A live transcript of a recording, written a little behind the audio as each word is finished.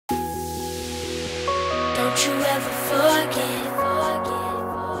Don't you ever forget.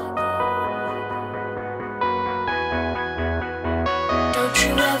 Don't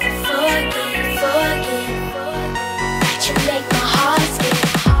you ever forget that you make my heart skip.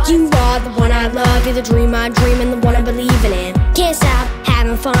 You are the one I love, you're the dream I dream and the one I believe in. Can't stop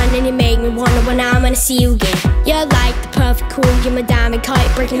having fun and you make me wonder when I'm gonna see you again. You're like the perfect cool, you're my diamond cut,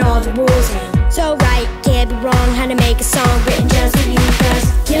 breaking all the rules. So right, can't be wrong, how to make a song written just for you.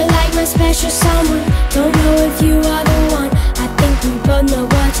 Cause you're like my special someone, don't know if you are the one. I think we both know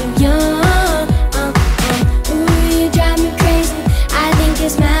we're too young. Ooh, you drive me crazy, I think your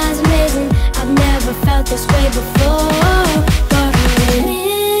smile's amazing. I've never felt this way before. But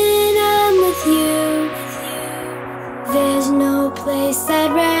when I'm with you, there's no place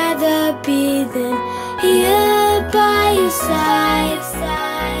I'd rather be than here by your side.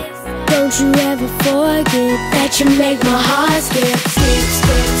 Don't you ever forget that you make my heart skip. Skip,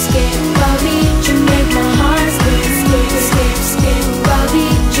 skip, skip, Bobby, you make my heart skip. Skip, skip, skip, Bobby,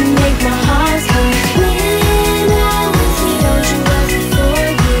 you make my heart skip. When I'm with you, don't you ever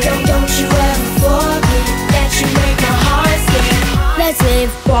forget. Don't you ever forget that you make my heart skip. Let's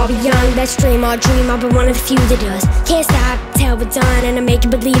live while we're young, let's dream our dream. I'll be one of the few that does. Can't stop till we're done, and I make you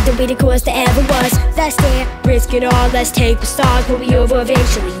believe that we're the coolest that ever was. Let's dare, risk it all, let's take the stars, we'll be over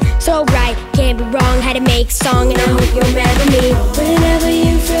eventually. So right, can't be wrong, how to make a song, and I hope you'll remember me. Whenever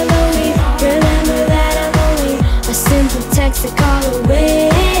you feel lonely, remember that I'm only a simple text, a call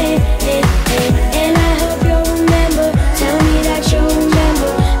away. And I hope you'll remember, tell me that you'll remember,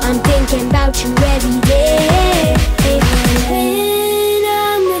 I'm thinking about you every day. When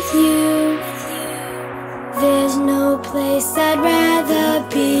I'm with you, there's no place I'd rather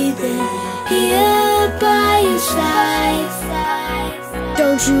be than here by your side.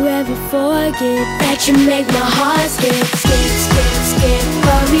 Don't you ever forget that you make my heart skip. Skip, skip, skip,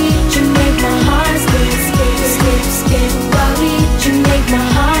 Bobby, you make my heart skip. Skip, skip, skip, Bobby, you make my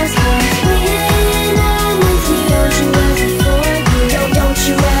heart skip. When I'm with you, don't you ever forget. Don't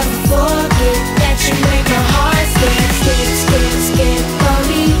you ever forget that you make my heart skip. Skip, skip, skip,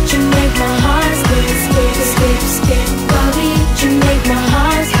 Bobby, you make my heart skip. Skip, skip, skip, Bobby, you make my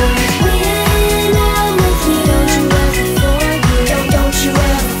heart skip. When I'm with you, don't you ever forget. Don't you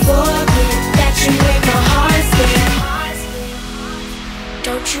ever forget that you make my heart skip.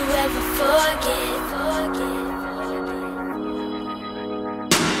 Don't you ever forget.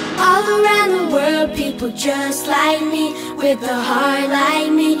 All around the world, people just like me, with a heart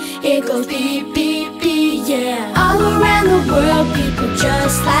like me. It goes beep, beep, beep, yeah. All around the world, people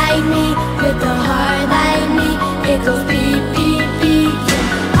just like me, with a heart like me. It goes beep, beep, beep,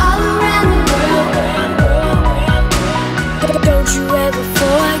 yeah. All around the world. Don't you ever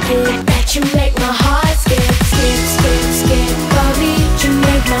forget that you make my heart skip. Skip, skip, skip, Bobby, you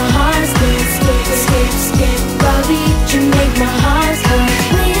make my heart skip. Skip, skip, skip, Bobby, you make my heart skip.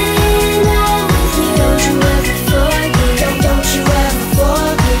 When I'm with you, don't you ever forget. Don't you ever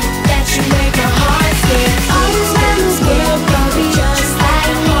forget that you make my heart skip. All around this world, Bobby, just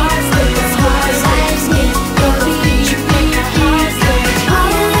like me, with a heart like me. Bobby, you make my heart skip.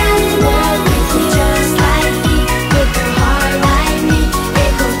 All around the world, people just like me, with a heart like me.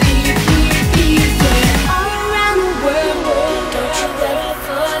 It goes beep, beep, beep, yeah. All around the world, don't you ever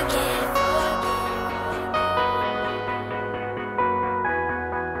forget.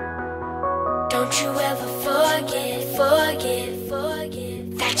 Don't you ever forget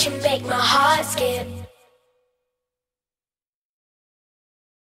that you make my heart skip.